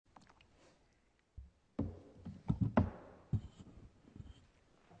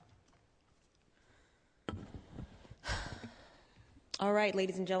All right,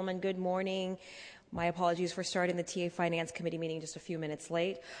 ladies and gentlemen, good morning. My apologies for starting the TA Finance Committee meeting just a few minutes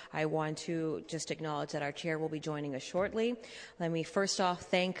late. I want to just acknowledge that our chair will be joining us shortly. Let me first off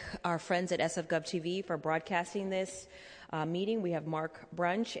thank our friends at SFGov TV for broadcasting this meeting. We have Mark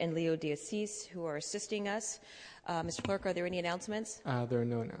Brunch and Leo Diassis who are assisting us. Mr. Clerk, are there any announcements? There are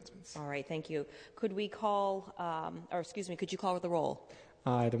no announcements. All right, thank you. Could we call, could you call the roll?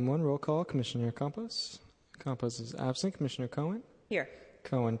 Item 1, roll call, Commissioner Campos. Campos is absent. Commissioner Cohen? Here.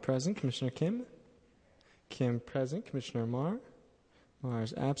 Cohen present. Commissioner Kim? Kim present. Commissioner Marr? Marr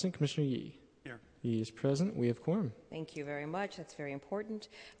is absent. Commissioner Yee? Here. Yee is present. We have quorum. Thank you very much. That's very important.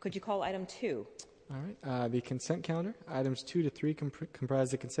 Could you call item 2? All right. The consent calendar. Items 2 to 3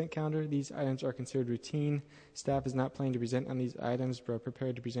 comprise the consent calendar. These items are considered routine. Staff is not planning to present on these items, but are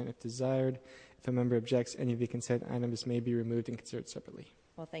prepared to present if desired. If a member objects, any of the consent items may be removed and considered separately.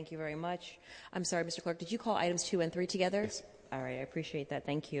 Well, thank you very much. I'm sorry, Mr. Clerk, did you call items 2 and 3 together? Yes. All right, I appreciate that.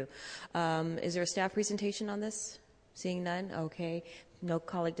 Thank you. Is there a staff presentation on this? Seeing none? Okay. No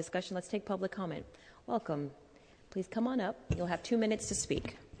colleague discussion. Let's take public comment. Welcome. Please come on up. You'll have 2 minutes to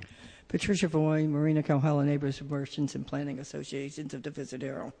speak. Patricia Voy, Marina Coahuila Neighbors Merchants and Planning Associations of the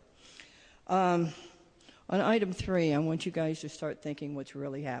Visadero. On item 3, I want you guys to start thinking what's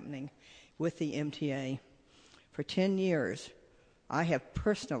really happening with the MTA. For 10 years, I have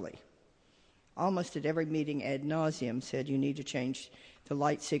personally, almost at every meeting ad nauseum, said you need to change the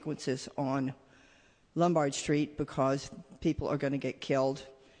light sequences on Lombard Street because people are going to get killed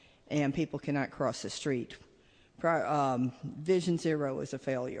and people cannot cross the street. Vision Zero is a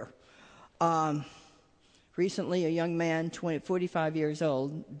failure. Recently, a young man, 45 years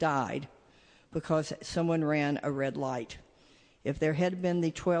old, died because someone ran a red light. If there had been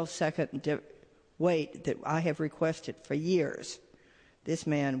the 12-second wait that I have requested for years, this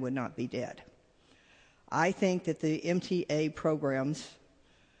man would not be dead. I think that the MTA programs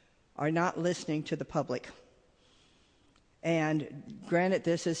are not listening to the public. And granted,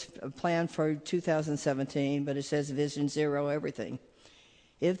 this is a plan for 2017, but it says Vision Zero everything.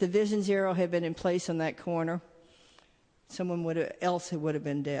 If the Vision Zero had been in place on that corner, someone else would have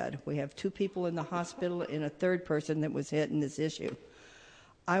been dead. We have 2 people in the hospital and a third person that was hit in this issue.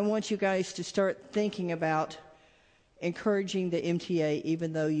 I want you guys to start thinking about encouraging the MTA,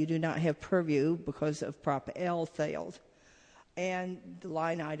 even though you do not have purview because of Prop L failed and the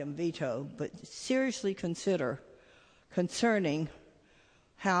line item veto, but seriously consider concerning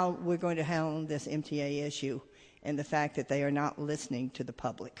how we're going to handle this MTA issue and the fact that they are not listening to the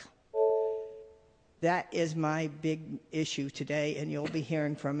public. That is my big issue today, and you'll be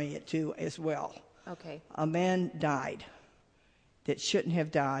hearing from me too as well. Okay. A man died that shouldn't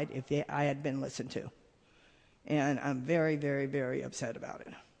have died if I had been listened to. And I'm very, very, very upset about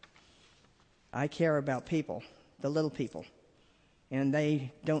it. I care about people, the little people, and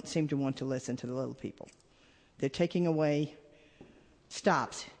they don't seem to want to listen to the little people. They're taking away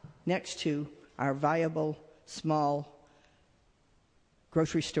stops next to our viable small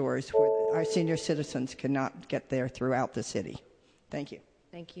grocery stores where our senior citizens cannot get there throughout the city. Thank you.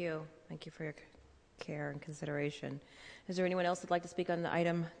 Thank you. Thank you for your care and consideration. Is there anyone else that'd like to speak on the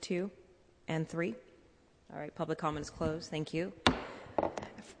item 2 and 3? All right, public comment is closed. Thank you.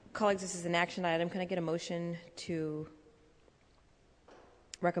 Colleagues, this is an action item. Can I get a motion to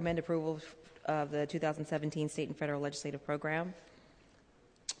recommend approval of the 2017 state and federal legislative program?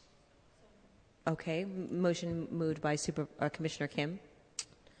 Okay, motion moved by Commissioner Kim.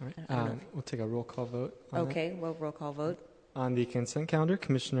 All right. We'll take a roll call vote. Okay, well, roll call vote. On the consent calendar,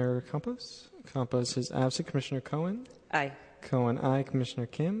 Commissioner Campos. Campos is absent. Commissioner Cohen? Aye. Cohen, aye. Commissioner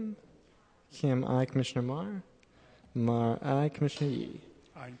Kim? Kim, aye. Commissioner Marr? Marr, aye. Commissioner Yee?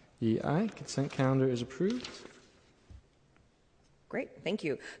 Aye. Yee, aye. Consent calendar is approved. Great, thank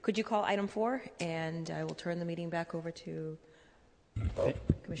you. Could you call item 4? And I will turn the meeting back over to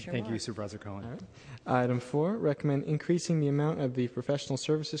Commissioner Thank Marr. you, Supervisor Cohen. All right. Item 4, recommend increasing the amount of the professional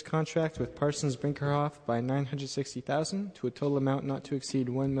services contract with Parsons Brinkerhoff by $960,000 to a total amount not to exceed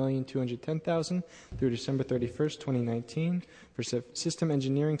 $1,210,000 through December 31st, 2019 for system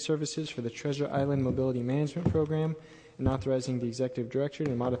engineering services for the Treasure Island Mobility Management Program, and authorizing the Executive Director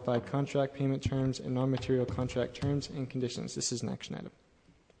to modify contract payment terms and non-material contract terms and conditions. This is an action item.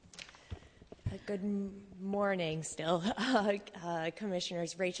 Good morning still.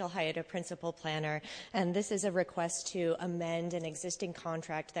 Commissioners, Rachel Hayata, Principal Planner, and this is a request to amend an existing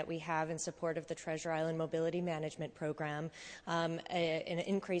contract that we have in support of the Treasure Island Mobility Management Program, an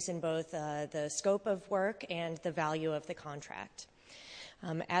increase in both the scope of work and the value of the contract.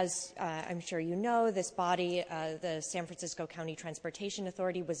 As I'm sure you know, this body, the San Francisco County Transportation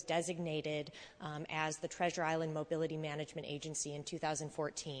Authority, was designated as the Treasure Island Mobility Management Agency in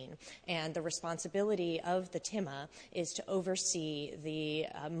 2014. And the responsibility of the TIMA is to oversee the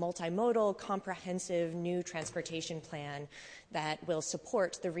multimodal, comprehensive new transportation plan that will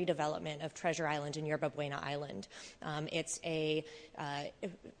support the redevelopment of Treasure Island and Yerba Buena Island. It's a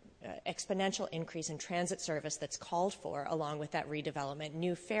exponential increase in transit service that's called for along with that redevelopment.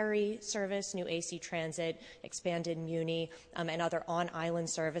 New ferry service, new AC transit, expanded Muni, and other on-island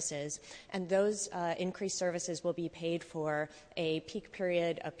services. And those increased services will be paid for a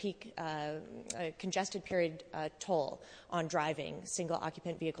congested period toll on driving, single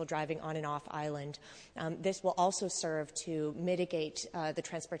occupant vehicle driving on and off island. This will also serve to mitigate the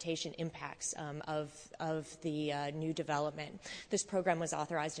transportation impacts of the new development. This program was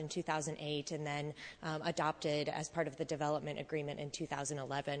authorized in 2008 and then adopted as part of the development agreement in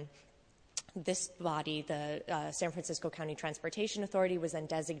 2011. This body, the San Francisco County Transportation Authority, was then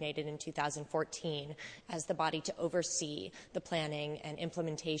designated in 2014 as the body to oversee the planning and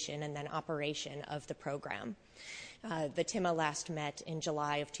implementation and then operation of the program. The TIMA last met in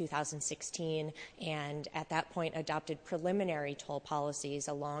July of 2016 and at that point adopted preliminary toll policies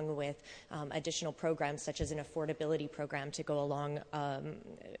along with additional programs such as an affordability program to go along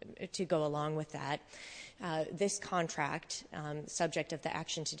with that. This contract, subject of the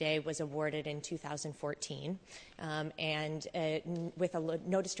action today, was awarded in 2014 and with a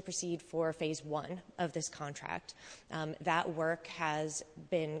notice to proceed for phase 1 of this contract. That work has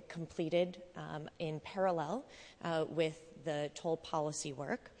been completed in parallel with the toll policy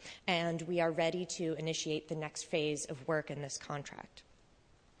work, and we are ready to initiate the next phase of work in this contract.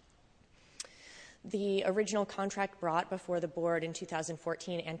 The original contract brought before the board in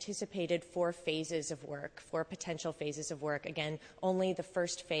 2014 anticipated 4 phases of work, 4 potential phases of work. Again, only the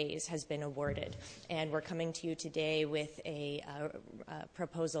first phase has been awarded, and we're coming to you today with a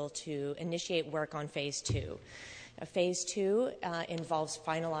proposal to initiate work on phase 2. Phase 2 involves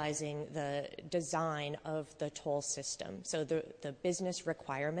finalizing the design of the toll system, so the business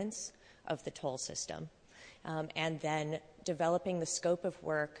requirements of the toll system, and then developing the scope of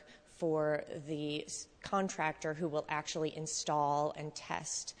work for the contractor who will actually install and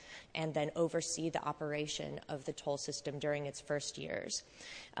test and then oversee the operation of the toll system during its first years.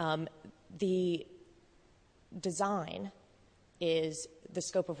 The design is the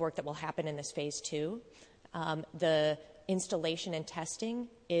scope of work that will happen in this phase 2. The installation and testing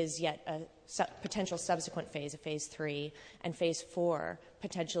is yet a potential subsequent phase, a phase 3, and phase 4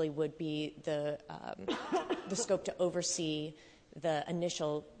 potentially would be the scope to oversee the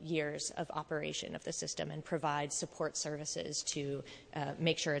initial years of operation of the system and provide support services to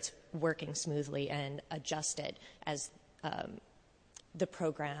make sure it's working smoothly and adjust it as the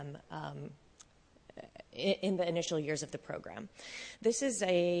program in the initial years of the program. This is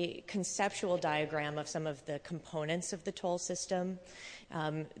a conceptual diagram of some of the components of the toll system.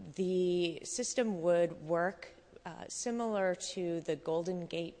 The system would work similar to the Golden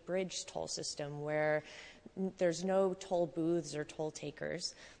Gate Bridge toll system, where there's no toll booths or toll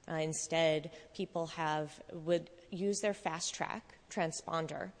takers. Instead, people would use their fast track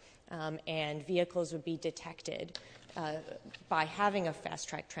transponder, and vehicles would be detected by having a fast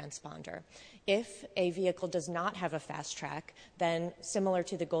track transponder. If a vehicle does not have a fast track, then similar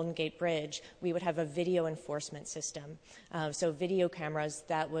to the Golden Gate Bridge, we would have a video enforcement system. So video cameras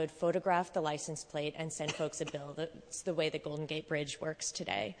that would photograph the license plate and send folks a bill. That's the way the Golden Gate Bridge works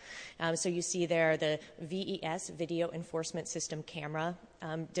today. So you see there the VES, Video Enforcement System camera,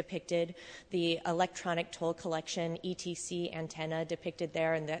 depicted, the electronic toll collection ETC antenna depicted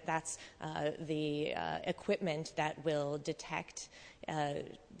there, and that's the equipment that will detect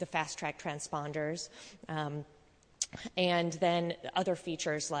the fast track transponders. And then other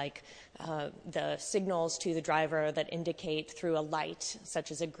features like the signals to the driver that indicate through a light, such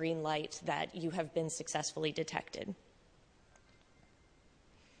as a green light, that you have been successfully detected.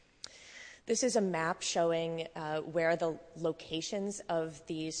 This is a map showing where the locations of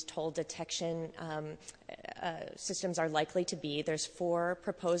these toll detection systems are likely to be. There's 4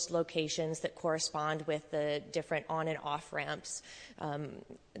 proposed locations that correspond with the different on and off ramps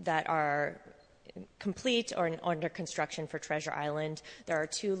that are complete or under construction for Treasure Island. There are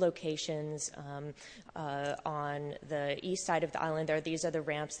 2 locations on the east side of the island. These are the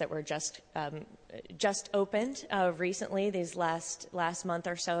ramps that were just just opened recently, these last month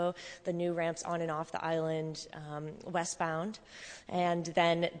or so, the new ramps on and off the island westbound. And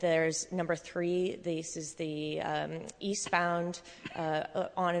then there's number 3. This is the eastbound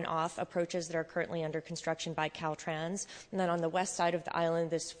on and off approaches that are currently under construction by Caltrans. And then on the west side of the island,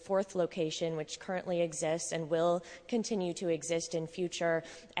 this 4th location, which currently exists and will continue to exist in future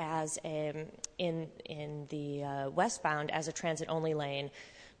as in the westbound as a transit-only lane,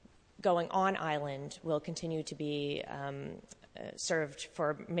 going on island, will continue to be served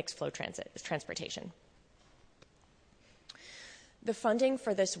for mixed flow transportation. The funding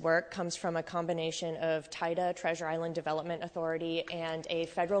for this work comes from a combination of TIDA, Treasure Island Development Authority, and a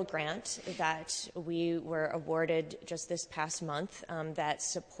federal grant that we were awarded just this past month that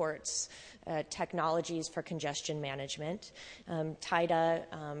supports technologies for congestion management. TIDA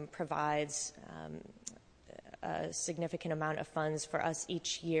provides a significant amount of funds for us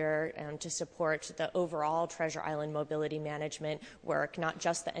each year to support the overall Treasure Island mobility management work, not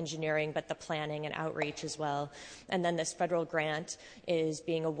just the engineering, but the planning and outreach as well. And then this federal grant is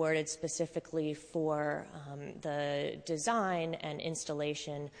being awarded specifically for the design and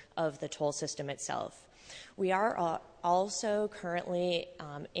installation of the toll system itself. We are also currently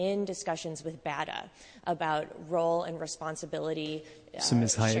in discussions with BATA about role and responsibility So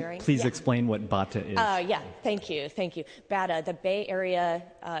Ms. Hyatt, sharing. please explain what BATA is. Thank you. BATA, the Bay Area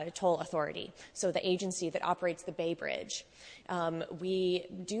Toll Authority, so the agency that operates the Bay Bridge. We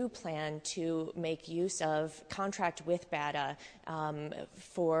do plan to make use of contract with BATA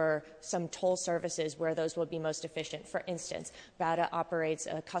for some toll services where those will be most efficient. For instance, BATA operates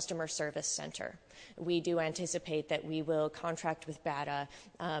a customer service center. We do anticipate that we will contract with BATA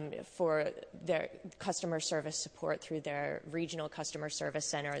for their customer service support through their regional customer service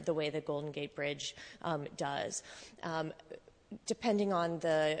center, the way the Golden Gate Bridge does. Depending on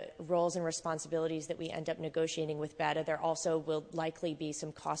the roles and responsibilities that we end up negotiating with BATA, there also will likely be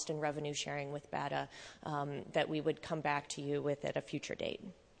some cost and revenue sharing with BATA that we would come back to you with at a future date.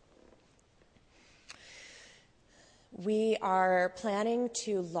 We are planning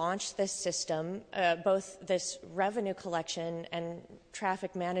to launch this system, both this revenue collection and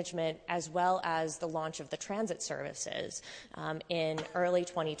traffic management, as well as the launch of the transit services in early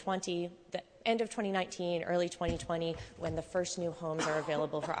 2020, the end of 2019, early 2020, when the first new homes are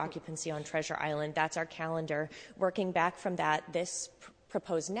available for occupancy on Treasure Island. That's our calendar. Working back from that, this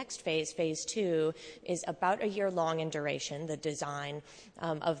proposed next phase, phase 2, is about a year long in duration, the design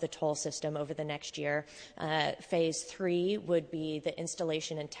of the toll system over the next year. Phase 3 would be the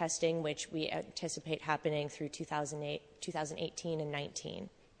installation and testing, which we anticipate happening through 2018 and 19.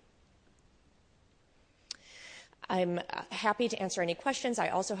 I'm happy to answer any questions. I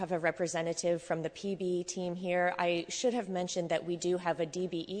also have a representative from the PB team here. I should have mentioned that we do have a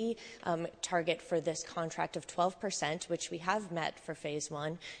DBE target for this contract of 12%, which we have met for phase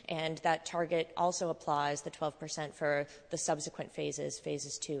 1, and that target also applies, the 12%, for the subsequent phases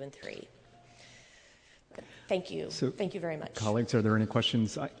 2 and 3. Thank you. Thank you very much. Colleagues, are there any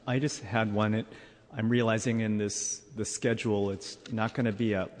questions? I just had one. I'm realizing in the schedule it's not going to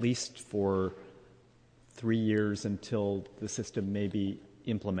be at least for 3 years until the system may be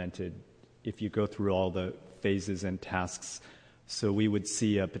implemented if you go through all the phases and tasks. So we would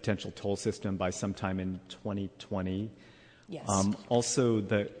see a potential toll system by sometime in 2020. Yes. Also,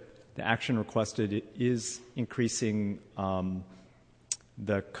 the action requested is increasing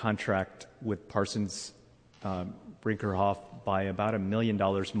the contract with Parsons Brinckerhoff by about $1 million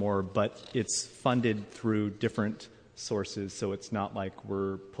more, but it's funded through different sources, so it's not like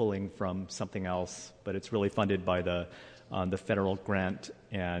we're pulling from something else, but it's really funded by the federal grant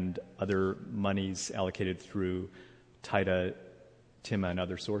and other monies allocated through TIDA, TIMA, and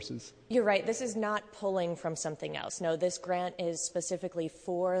other sources. You're right. This is not pulling from something else. No, this grant is specifically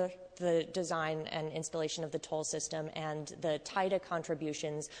for the design and installation of the toll system, and the TIDA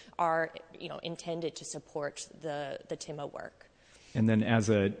contributions are, intended to support the TIMA work. And then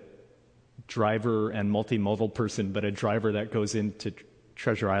as a driver and multimodal person, but a driver that goes into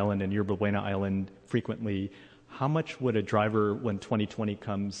Treasure Island and Yerba Buena Island frequently, how much would a driver, when 2020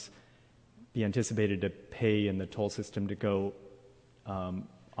 comes, be anticipated to pay in the toll system to go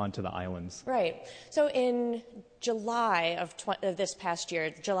onto the islands? Right. So in July of this past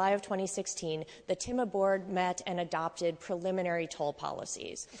year, July of 2016, the TIMA board met and adopted preliminary toll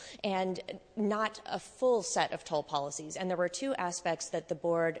policies, and not a full set of toll policies. And there were 2 aspects that the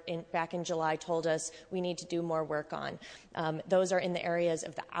board back in July told us we need to do more work on. Those are in the areas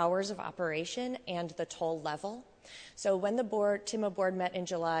of the hours of operation and the toll level. So when the TIMA board met in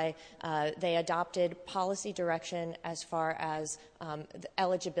July, they adopted policy direction as far as the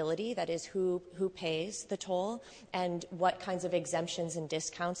eligibility, that is who pays the toll, and what kinds of exemptions and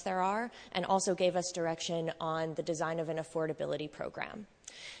discounts there are, and also gave us direction on the design of an affordability program.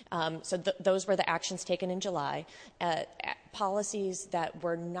 So those were the actions taken in July. Policies that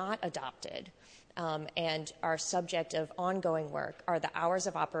were not adopted and are subject of ongoing work are the hours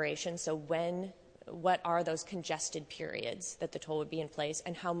of operation, so what are those congested periods that the toll would be in place,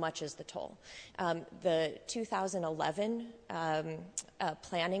 and how much is the toll? The 2011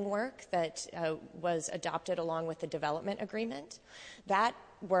 planning work that was adopted along with the development agreement, that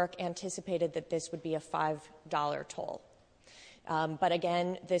work anticipated that this would be a $5 toll. But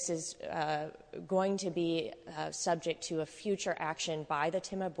again, this is going to be subject to a future action by the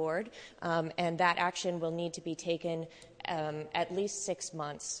TIMA board, and that action will need to be taken at least 6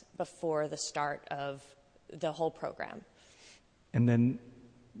 months before the start of the whole program. And then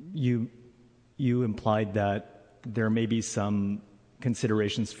you implied that there may be some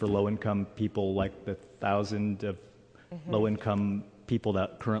considerations for low-income people, like the 1,000 of low-income people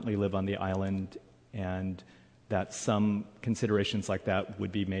that currently live on the island, and that some considerations like that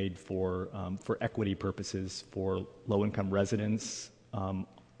would be made for equity purposes for low-income residents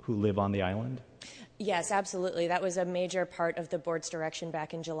who live on the island? Yes, absolutely. That was a major part of the board's direction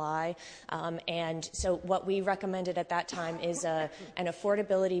back in July. And so what we recommended at that time is an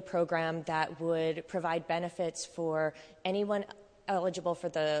affordability program that would provide benefits for anyone eligible for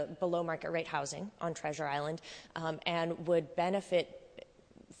the below market rate housing on Treasure Island, and would benefit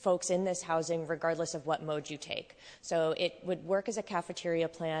folks in this housing regardless of what mode you take. So it would work as a cafeteria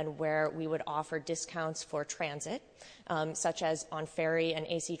plan where we would offer discounts for transit, such as on ferry and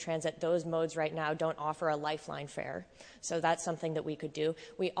AC Transit. Those modes right now don't offer a lifeline fare. So that's something that we could do.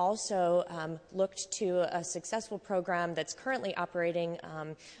 We also looked to a successful program that's currently operating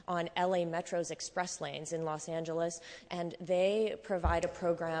on LA Metro's express lanes in Los Angeles, and they provide a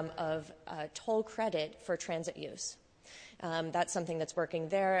program of toll credit for transit use. That's something that's working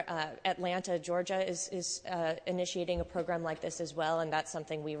there. Atlanta, Georgia is initiating a program like this as well, and that's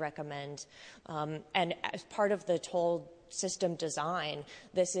something we recommend. And as part of the toll system design,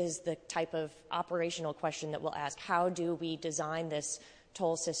 this is the type of operational question that we'll ask. How do we design this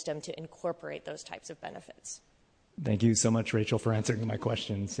toll system to incorporate those types of benefits? Thank you so much, Rachel, for answering my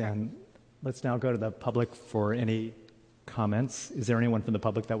questions. And let's now go to the public for any comments. Is there anyone from the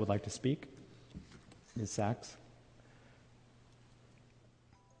public that would like to speak? Ms. Sachs?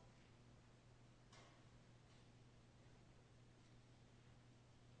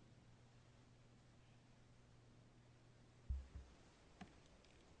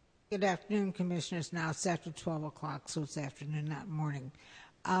 Good afternoon, Commissioners. Now it's after 12 o'clock, so it's afternoon, not morning.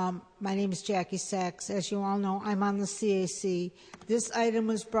 My name is Jackie Sachs. As you all know, I'm on the CAC. This item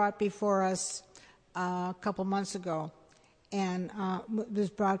was brought before us a couple months ago, and was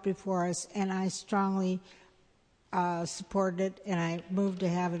brought before us, and I strongly supported it, and I moved to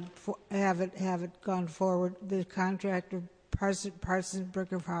have it gone forward. The contractor, Parsons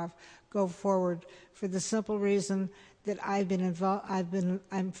Brinckerhoff, go forward for the simple reason that I've been involved.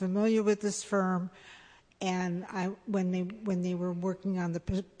 I'm familiar with this firm, and when they were working on the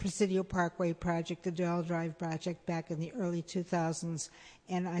Presidio Parkway project, the Dell Drive project back in the early 2000s,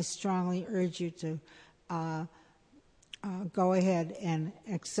 and I strongly urge you to go ahead and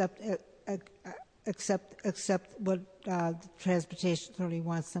accept what the Transportation Authority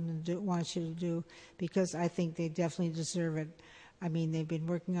wants you to do, because I think they definitely deserve it. I mean, they've been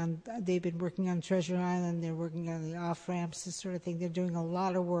working on Treasure Island. They're working on the off ramps, this sort of thing. They're doing a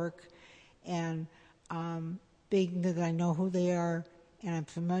lot of work, and being that I know who they are and I'm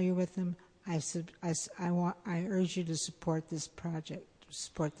familiar with them, I urge you to support this project,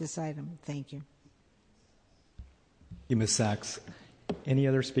 support this item. Thank you. Thank you, Ms. Sachs. Any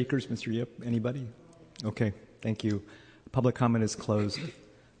other speakers, Mr. Yip? Anybody? Okay, thank you. Public comment is closed.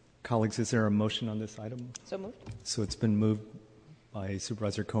 Colleagues, is there a motion on this item? So moved. So it's been moved by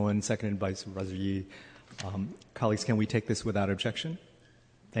Supervisor Cohen, seconded by Supervisor Yee. Colleagues, can we take this without objection?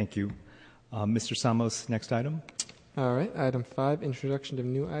 Thank you. Mr. Samos, next item. All right, item 5, introduction of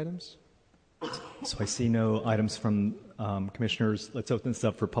new items. So I see no items from commissioners. Let's open this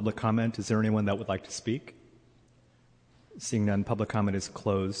up for public comment. Is there anyone that would like to speak? Seeing none, public comment is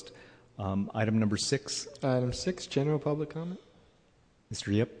closed. Item number 6. Item 6, general public comment.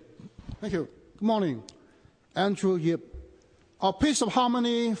 Mr. Yip. Thank you. Good morning. Andrew Yip. A piece of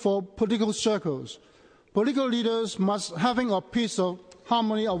harmony for political circles. Political leaders must having a piece of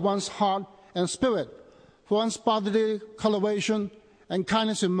harmony of one's heart and spirit for one's bodily cultivation and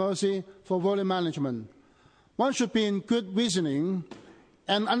kindness and mercy for voting management. One should be in good reasoning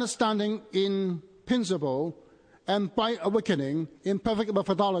and understanding in principle, and by awakening in perfect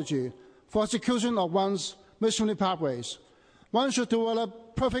methodology for execution of one's missionary pathways. One should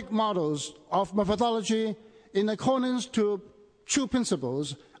develop perfect models of methodology in accordance to true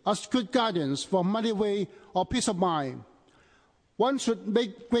principles as good guidance for mighty way of peace of mind. One should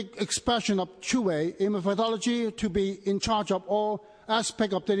make great expression of true way in methodology to be in charge of all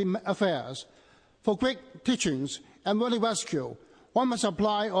aspects of daily affairs. For great teachings and worthy rescue, one must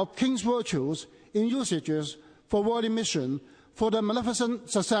apply of king's virtues in usages for worthy mission, for the magnificent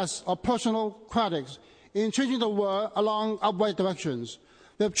success of personal critics in changing the world along upright directions.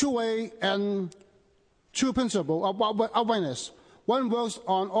 With true way and true principle of awareness, one works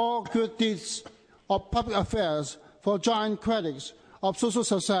on all good deeds of public affairs for giant critics of social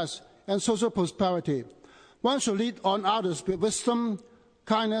success and social prosperity. One should lead on others with wisdom,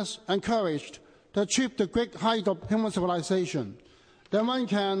 kindness, and courage to achieve the great height of human civilization. Then one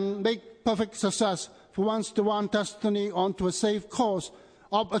can make perfect success for one's divine destiny onto a safe course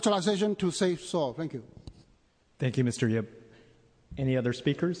of actualization to save soul. Thank you. Thank you, Mr. Yip. Any other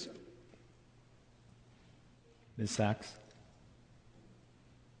speakers? Ms. Sachs?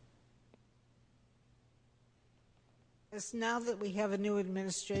 Yes, now that we have a new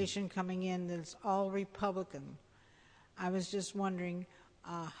administration coming in that's all Republican, I was just wondering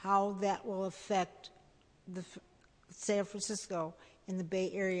how that will affect the San Francisco and the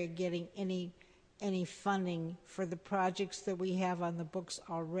Bay Area getting any funding for the projects that we have on the books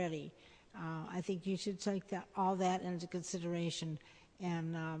already. I think you should take all that into consideration,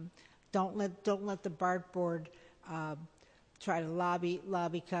 and don't let the BART board try to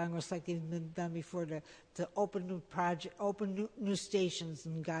lobby Congress like they've been done before to open new stations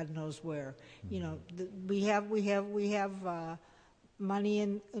and God knows where. You know, we have money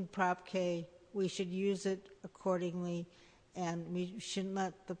in Prop K. We should use it accordingly, and we shouldn't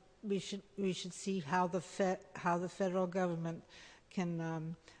let we should see how the federal government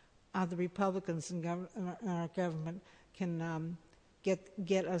can how the Republicans in our government can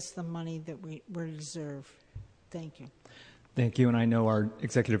get us the money that we deserve. Thank you. Thank you, and I know our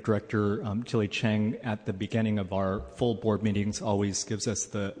Executive Director, Chili Cheng, at the beginning of our full board meetings always gives us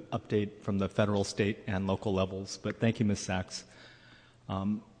the update from the federal, state, and local levels. But thank you, Ms. Sachs.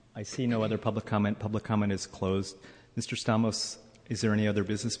 I see no other public comment. Public comment is closed. Mr. Stamos, is there any other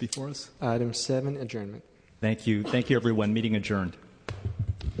business before us? Item 7, adjournment. Thank you. Thank you, everyone. Meeting adjourned.